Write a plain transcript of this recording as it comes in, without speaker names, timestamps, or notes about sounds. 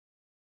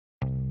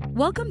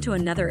Welcome to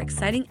another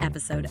exciting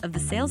episode of the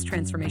Sales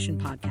Transformation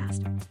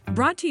Podcast,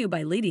 brought to you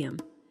by Leadium,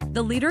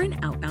 the leader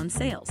in outbound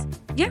sales.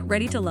 Get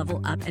ready to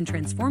level up and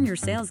transform your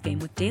sales game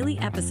with daily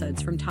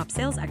episodes from top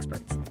sales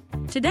experts.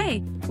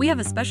 Today, we have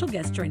a special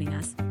guest joining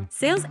us,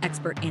 sales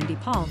expert Andy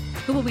Paul,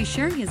 who will be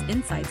sharing his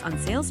insights on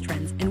sales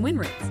trends and win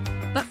rates.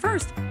 But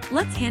first,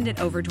 let's hand it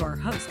over to our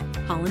host,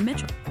 Colin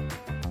Mitchell.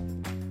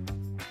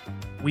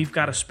 We've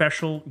got a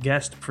special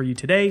guest for you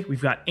today.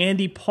 We've got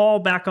Andy Paul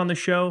back on the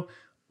show.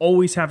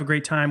 Always have a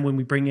great time when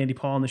we bring Andy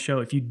Paul on the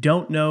show. If you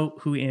don't know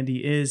who Andy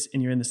is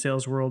and you're in the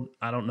sales world,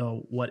 I don't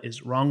know what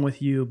is wrong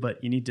with you,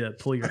 but you need to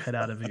pull your head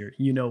out of your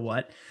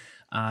you-know-what.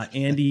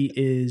 Andy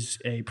is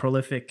a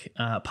prolific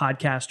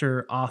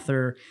podcaster,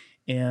 author,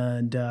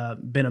 and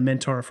been a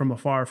mentor from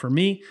afar for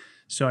me.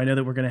 So I know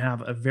that we're going to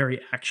have a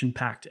very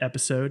action-packed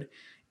episode.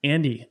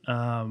 Andy,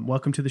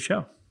 welcome to the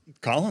show.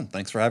 Colin,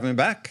 thanks for having me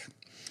back.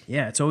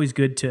 Yeah, it's always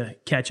good to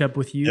catch up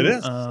with you. It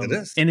is. It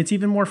is. And it's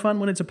even more fun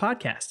when it's a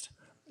podcast.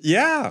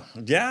 Yeah.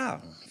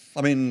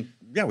 I mean,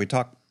 we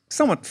talk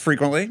somewhat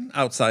frequently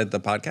outside the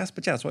podcast,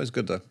 but it's always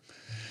good to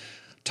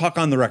talk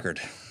on the record.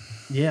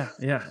 Yeah.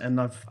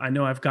 And I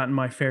know I've gotten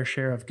my fair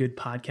share of good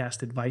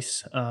podcast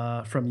advice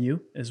from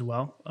you as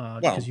well,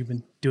 because you've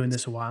been doing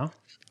this a while.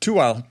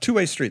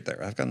 Two-way street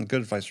there. I've gotten good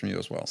advice from you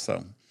as well.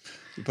 So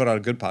you put out a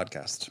good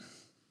podcast.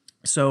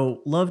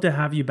 So love to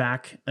have you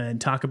back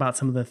and talk about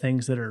some of the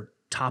things that are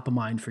top of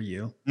mind for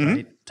you,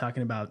 right?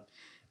 Talking about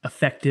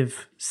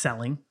effective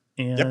selling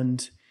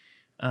and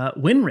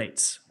win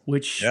rates,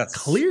 which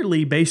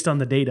clearly, based on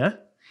the data,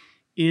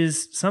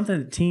 is something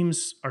that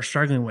teams are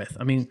struggling with.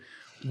 I mean,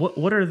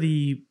 what are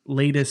the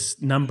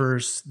latest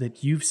numbers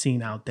that you've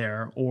seen out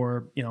there,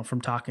 or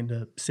from talking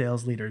to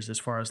sales leaders, as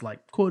far as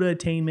like quota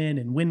attainment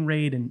and win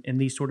rate and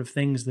these sort of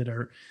things that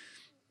are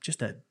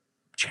just a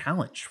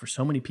challenge for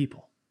so many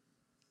people?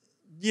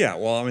 Yeah,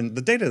 well, I mean,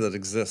 the data that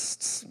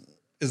exists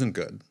isn't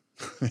good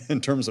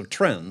in terms of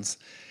trends,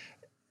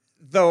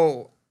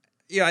 though.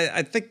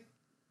 I think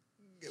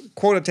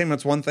quota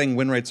attainment's one thing,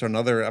 win rates are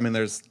another. I mean,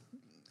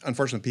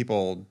 unfortunately,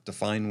 people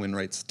define win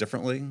rates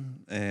differently,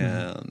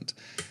 and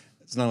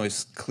it's not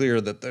always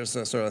clear that there's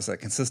a sort of a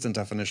consistent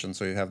definition,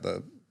 so you have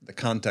the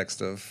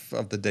context of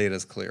the data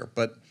is clear.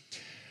 But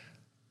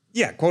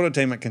quota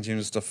attainment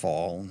continues to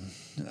fall.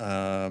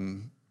 That's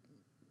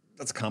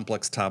a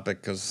complex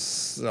topic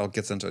because it all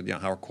gets into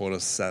how are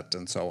quotas set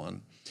and so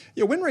on.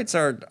 Win rates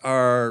are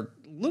a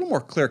little more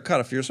clear cut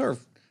if you're sort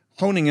of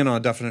honing in on a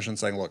definition,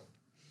 saying, look,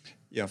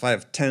 if I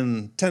have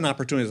 10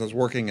 opportunities I was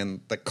working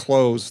and that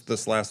closed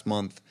this last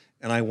month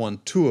and I won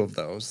 2 of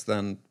those,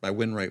 then my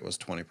win rate was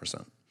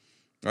 20%,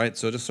 right?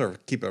 So just sort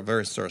of keep a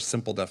very sort of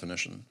simple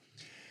definition.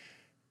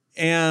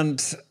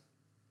 And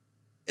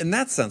in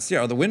that sense,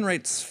 the win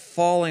rate's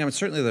falling. I mean,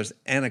 certainly there's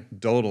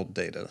anecdotal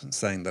data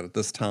saying that at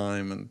this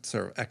time and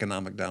sort of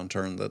economic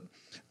downturn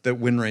that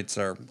win rates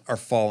are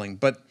falling.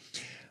 But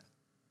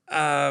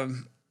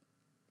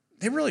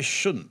they really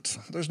shouldn't.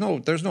 There's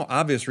no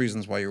obvious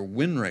reasons why your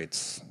win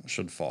rates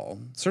should fall.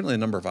 Certainly, a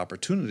number of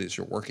opportunities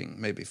you're working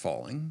may be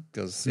falling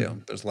because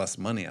there's less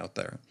money out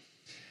there.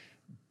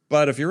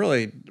 But if you're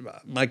really,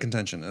 my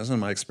contention is, and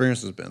my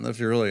experience has been, that if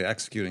you're really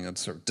executing a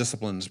sort of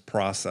disciplined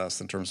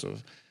process in terms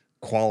of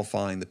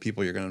qualifying the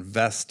people you're going to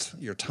invest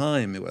your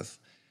time with,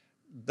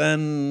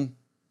 then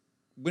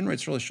win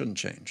rates really shouldn't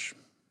change.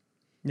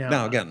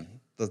 Now, again,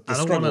 the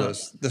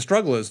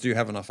struggle is, do you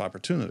have enough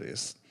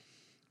opportunities?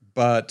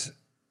 But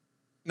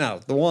now,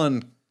 the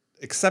one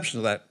exception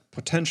to that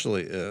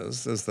potentially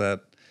is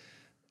that,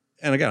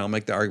 and again, I'll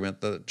make the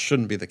argument that it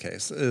shouldn't be the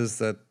case, is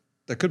that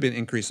there could be an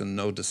increase in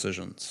no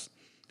decisions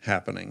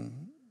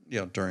happening,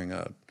 during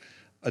a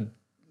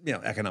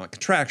economic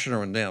contraction, or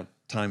when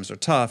times are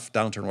tough,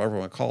 downturn, whatever we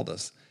want to call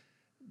this.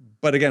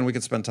 But again, we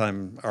could spend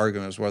time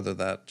arguing as whether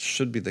that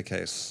should be the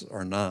case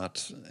or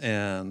not,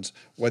 and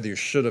whether you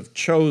should have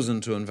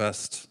chosen to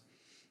invest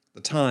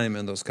the time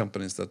in those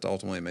companies that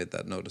ultimately made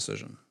that no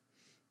decision.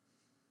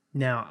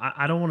 Now,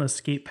 I don't want to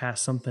skate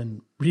past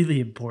something really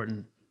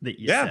important that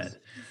you said.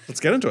 Let's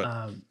get into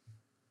it.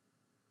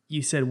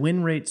 You said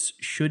win rates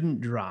shouldn't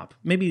drop.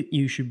 Maybe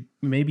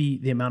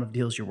the amount of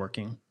deals you're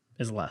working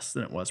is less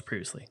than it was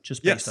previously,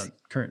 just based on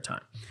current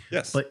time.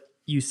 Yes. But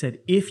you said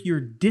if you're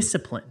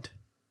disciplined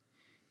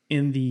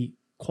in the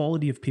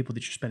quality of people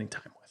that you're spending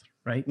time with,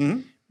 right?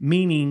 Mm-hmm.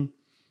 Meaning,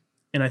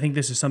 and I think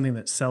this is something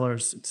that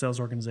sales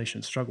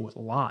organizations struggle with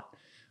a lot,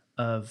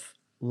 of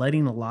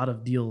letting a lot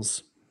of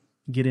deals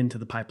get into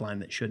the pipeline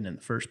that shouldn't in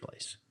the first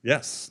place.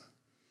 Yes.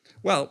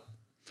 Well,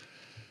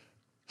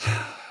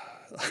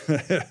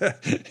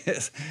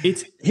 here's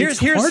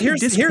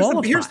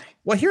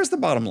the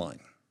bottom line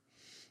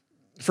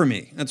for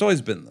me. It's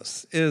always been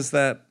this, is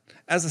that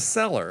as a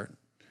seller,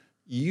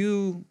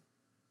 you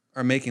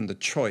are making the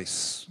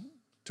choice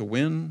to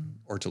win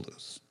or to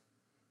lose.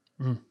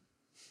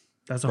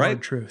 That's a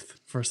hard truth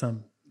for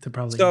some to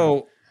probably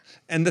hear.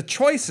 And the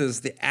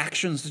choices, the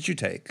actions that you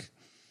take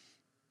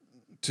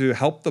to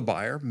help the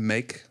buyer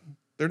make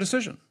their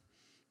decision.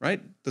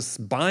 right? This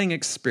buying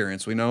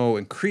experience, we know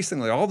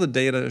increasingly all the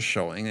data is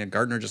showing, and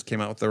Gartner just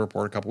came out with their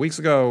report a couple weeks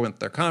ago at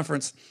their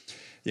conference,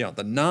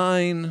 the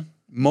 9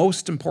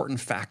 most important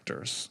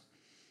factors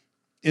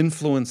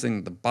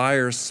influencing the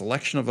buyer's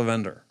selection of a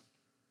vendor.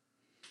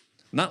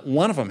 Not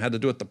one of them had to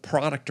do with the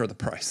product or the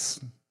price.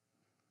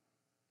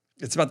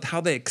 It's about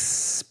how they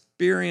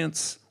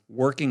experience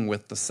working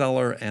with the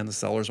seller and the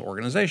seller's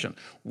organization.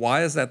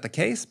 Why is that the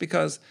case?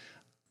 Because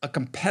a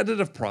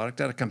competitive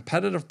product at a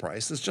competitive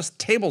price is just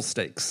table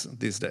stakes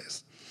these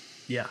days.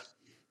 Yeah.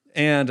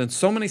 And in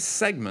so many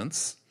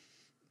segments,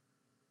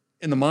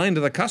 in the mind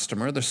of the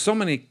customer, there's so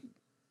many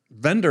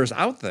vendors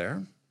out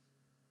there,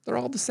 they're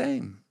all the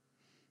same.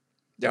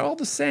 They're all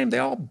the same. They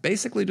all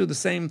basically do the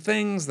same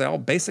things. They all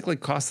basically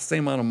cost the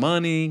same amount of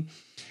money.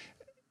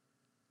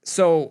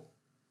 So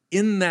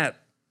in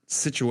that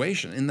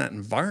situation, in that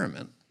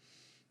environment,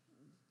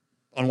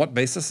 on what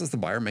basis is the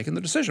buyer making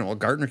the decision? Well,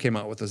 Gartner came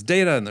out with this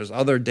data, and there's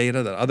other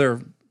data that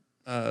other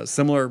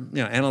similar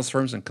analyst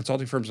firms and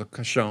consulting firms have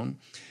shown,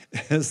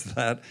 is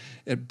that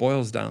it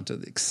boils down to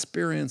the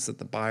experience that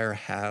the buyer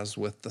has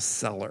with the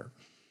seller.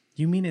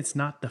 You mean it's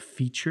not the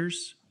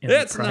features?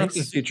 It's not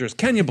the features.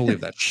 Can you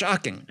believe that?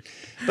 Shocking.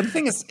 But the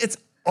thing is, it's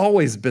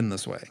always been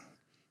this way.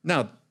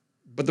 Now,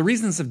 but the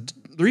reasons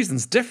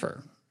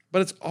differ,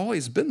 but it's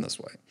always been this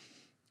way.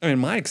 I mean,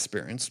 my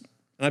experience,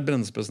 and I've been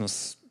in this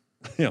business,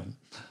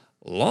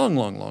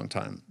 long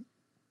time,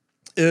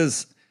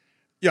 is,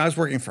 I was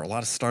working for a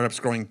lot of startups,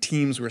 growing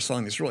teams. We were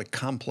selling these really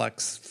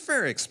complex,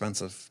 very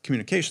expensive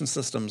communication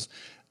systems,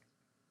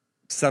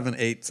 7,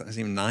 8,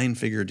 even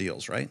 9-figure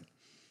deals, right?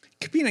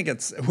 Competing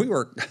against,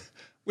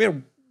 we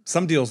had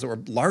some deals that were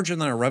larger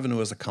than our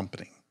revenue as a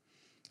company.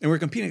 And we were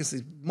competing against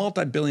these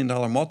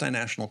multi-billion-dollar,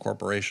 multinational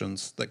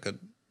corporations that could,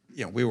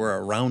 we were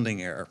a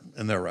rounding error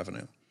in their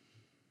revenue.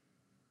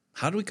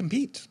 How do we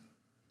compete?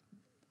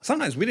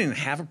 Sometimes we didn't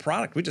have a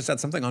product. We just had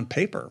something on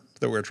paper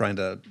that we were trying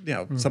to,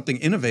 something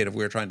innovative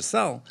we were trying to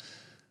sell.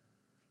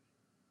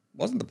 It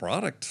wasn't the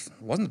product,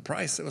 it wasn't the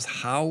price. It was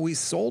how we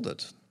sold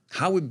it,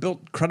 how we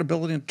built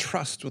credibility and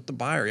trust with the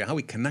buyer, how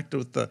we connected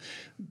with the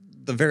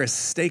various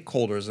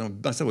stakeholders.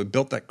 And I said we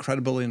built that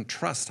credibility and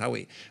trust, how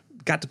we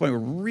got to the point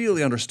where we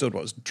really understood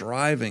what was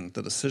driving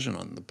the decision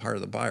on the part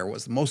of the buyer,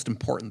 was the most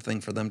important thing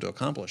for them to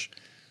accomplish.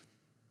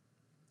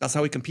 That's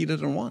how we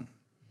competed and won.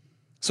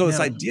 So this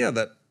idea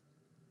that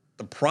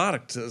the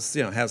product is,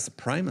 has the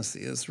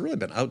primacy has really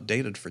been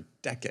outdated for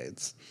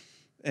decades,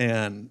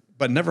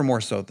 but never more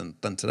so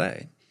than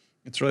today.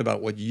 It's really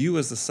about what you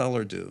as the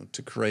seller do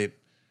to create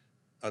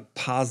a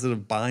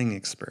positive buying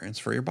experience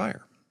for your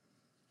buyer.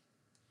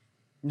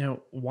 Now,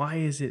 why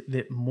is it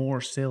that more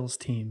sales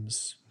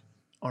teams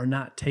are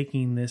not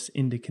taking this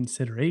into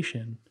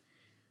consideration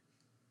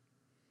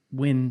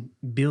when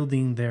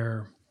building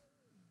their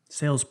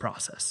sales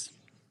process?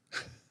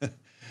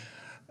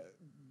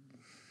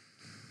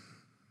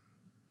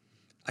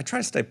 I try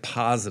to stay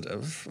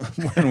positive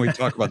when we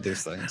talk about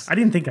these things. I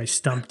didn't think I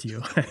stumped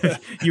you.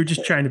 You were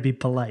just trying to be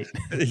polite.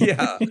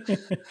 Yeah.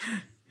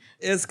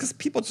 It's because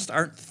people just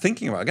aren't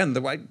thinking about it.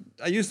 Again,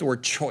 I use the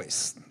word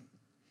choice.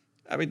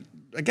 I mean,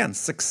 again,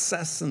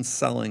 success in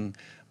selling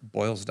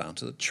boils down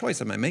to the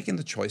choice. Am I making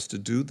the choice to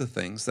do the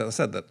things that I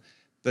said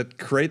that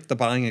create the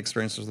buying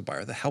experience of the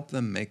buyer, that help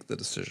them make the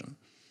decision?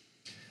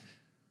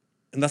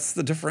 And that's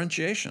the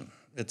differentiation.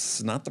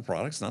 It's not the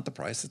product, it's not the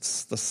price,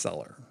 it's the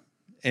seller.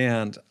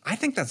 And I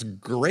think that's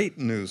great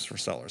news for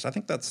sellers. I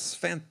think that's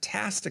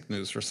fantastic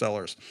news for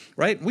sellers,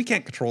 right? We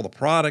can't control the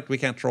product. We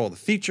can't control the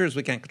features.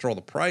 We can't control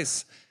the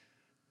price.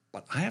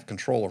 But I have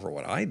control over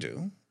what I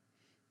do.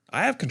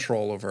 I have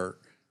control over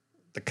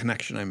the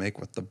connection I make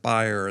with the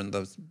buyer and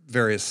the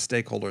various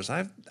stakeholders.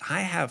 I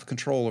have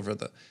control over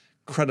the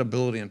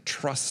credibility and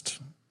trust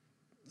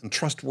and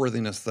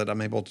trustworthiness that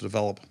I'm able to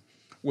develop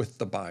with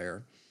the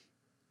buyer.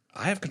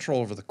 I have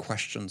control over the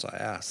questions I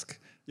ask.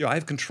 I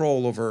have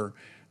control over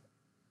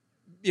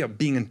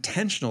being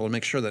intentional to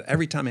make sure that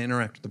every time I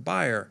interact with the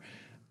buyer,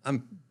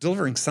 I'm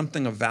delivering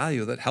something of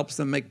value that helps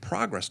them make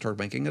progress toward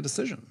making a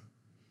decision.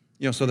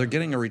 So they're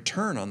getting a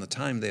return on the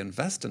time they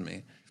invest in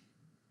me.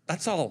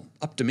 That's all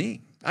up to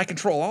me. I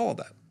control all of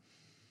that.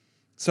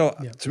 So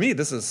to me,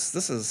 this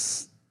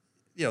is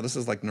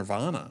like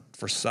nirvana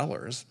for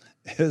sellers,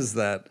 is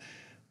that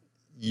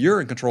you're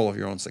in control of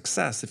your own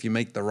success if you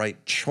make the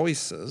right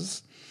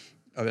choices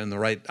and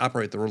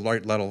operate the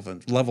right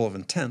level of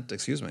intent,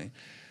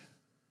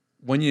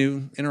 when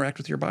you interact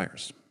with your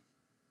buyers.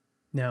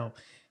 Now,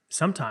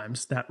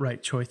 sometimes that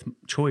right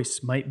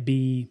choice might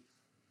be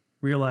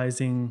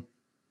realizing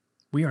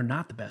we are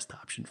not the best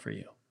option for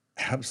you.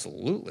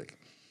 Absolutely.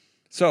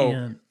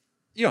 So,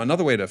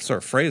 another way to sort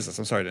of phrase this,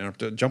 I'm sorry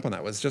to jump on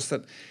that, was just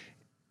that,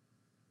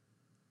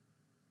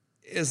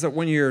 is that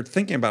when you're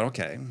thinking about,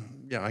 okay,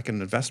 I can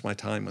invest my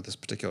time with this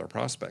particular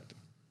prospect,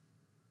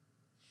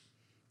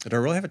 do I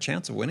really have a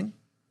chance of winning?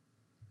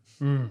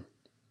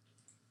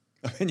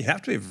 I mean, you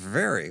have to be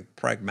very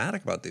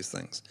pragmatic about these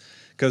things,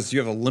 because you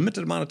have a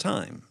limited amount of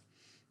time,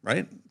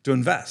 right, to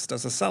invest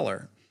as a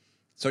seller.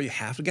 So you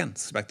have to, again,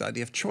 it's back to the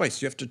idea of choice.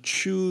 You have to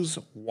choose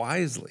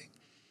wisely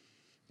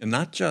and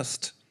not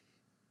just,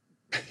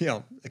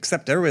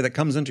 accept everybody that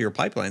comes into your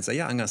pipeline and say,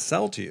 yeah, I'm going to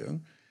sell to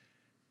you.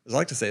 As I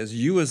like to say, is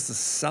you as the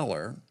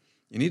seller,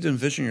 you need to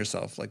envision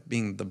yourself like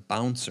being the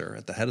bouncer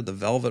at the head of the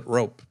velvet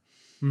rope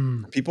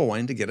for people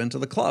wanting to get into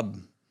the club.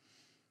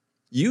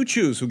 You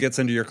choose who gets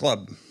into your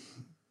club.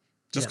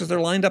 Just because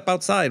they're lined up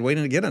outside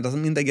waiting to get in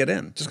doesn't mean they get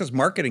in. Just because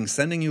marketing's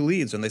sending you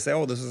leads and they say,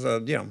 oh, this is a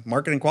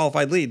marketing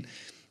qualified lead.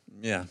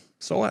 Yeah,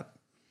 so what?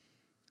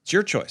 It's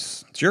your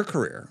choice. It's your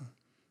career.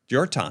 It's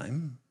your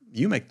time.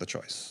 You make the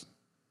choice.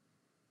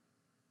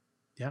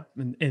 Yeah,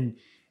 and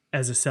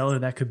as a seller,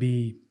 that could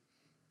be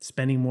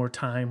spending more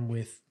time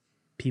with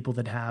people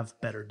that have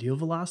better deal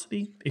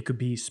velocity. It could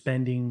be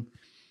spending,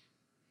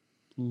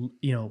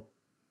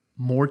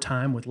 more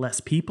time with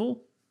less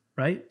people,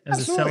 right? As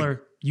Absolutely. a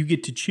seller, you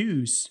get to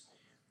choose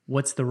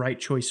what's the right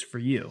choice for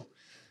you.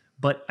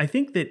 But I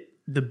think that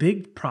the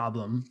big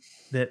problem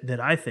that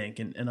I think,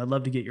 and I'd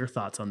love to get your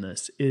thoughts on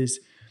this, is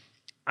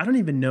I don't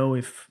even know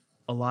if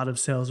a lot of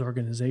sales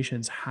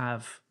organizations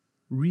have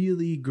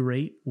really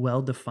great,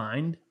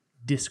 well-defined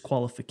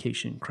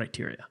disqualification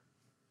criteria.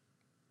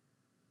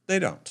 They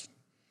don't.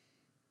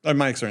 In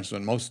my experience,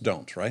 most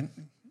don't, right?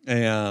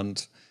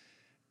 And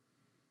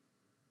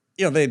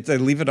they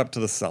leave it up to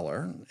the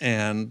seller,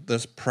 and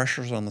there's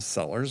pressures on the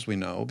sellers, we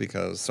know,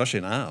 because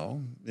especially now,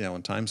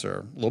 when times are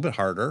a little bit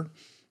harder,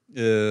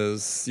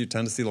 is you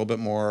tend to see a little bit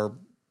more,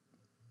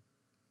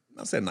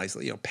 I'll say it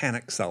nicely,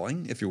 panic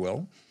selling, if you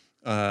will,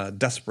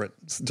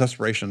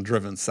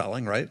 desperation-driven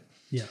selling, right?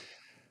 Yeah.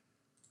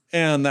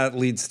 And that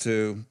leads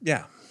to,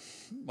 well,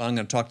 I'm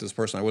going to talk to this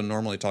person I wouldn't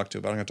normally talk to,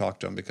 but I'm going to talk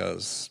to him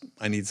because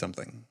I need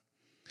something.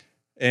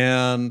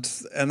 And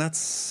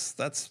that's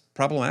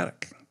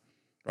problematic,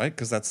 right?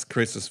 Because that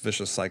creates this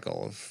vicious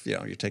cycle of,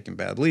 you're taking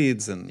bad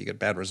leads and you get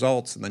bad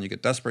results, and then you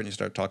get desperate and you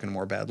start talking to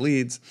more bad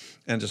leads,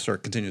 and just sort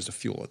of continues to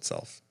fuel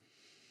itself.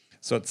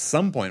 So at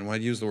some point, when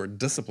I use the word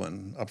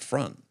discipline up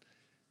front,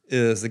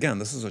 is, again,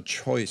 this is a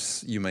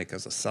choice you make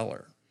as a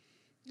seller.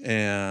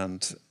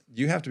 And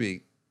you have to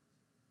be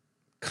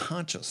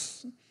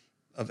conscious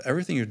of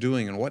everything you're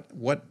doing and what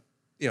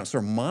sort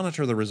of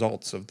monitor the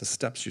results of the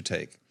steps you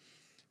take.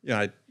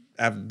 I'm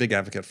a big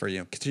advocate for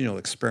continual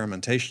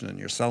experimentation in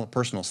your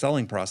personal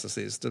selling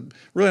processes to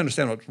really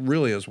understand what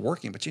really is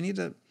working, but you need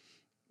to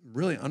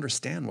really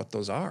understand what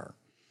those are,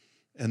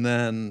 and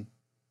then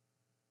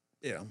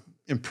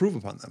improve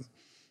upon them,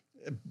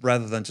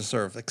 rather than just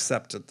sort of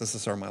accept that this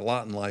is sort of my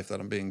lot in life, that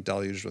I'm being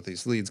deluged with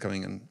these leads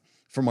coming in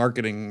for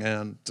marketing,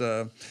 and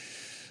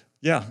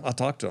I'll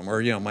talk to them.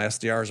 Or, my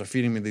SDRs are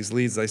feeding me these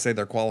leads. They say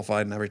they're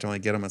qualified, and every time I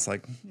get them, it's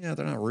like,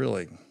 they're not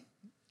really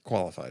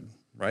qualified,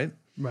 right?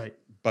 Right.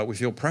 But we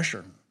feel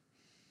pressure.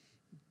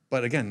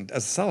 But again,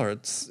 as a seller,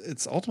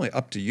 it's ultimately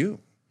up to you.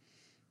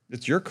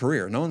 It's your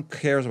career. No one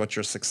cares about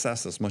your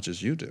success as much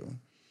as you do.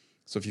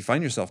 So if you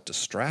find yourself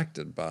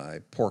distracted by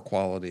poor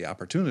quality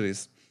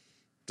opportunities,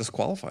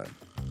 disqualify them.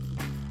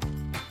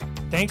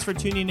 Thanks for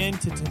tuning in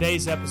to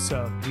today's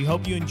episode. We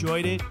hope you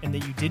enjoyed it and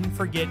that you didn't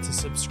forget to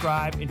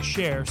subscribe and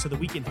share so that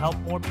we can help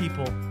more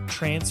people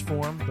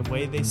transform the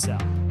way they sell.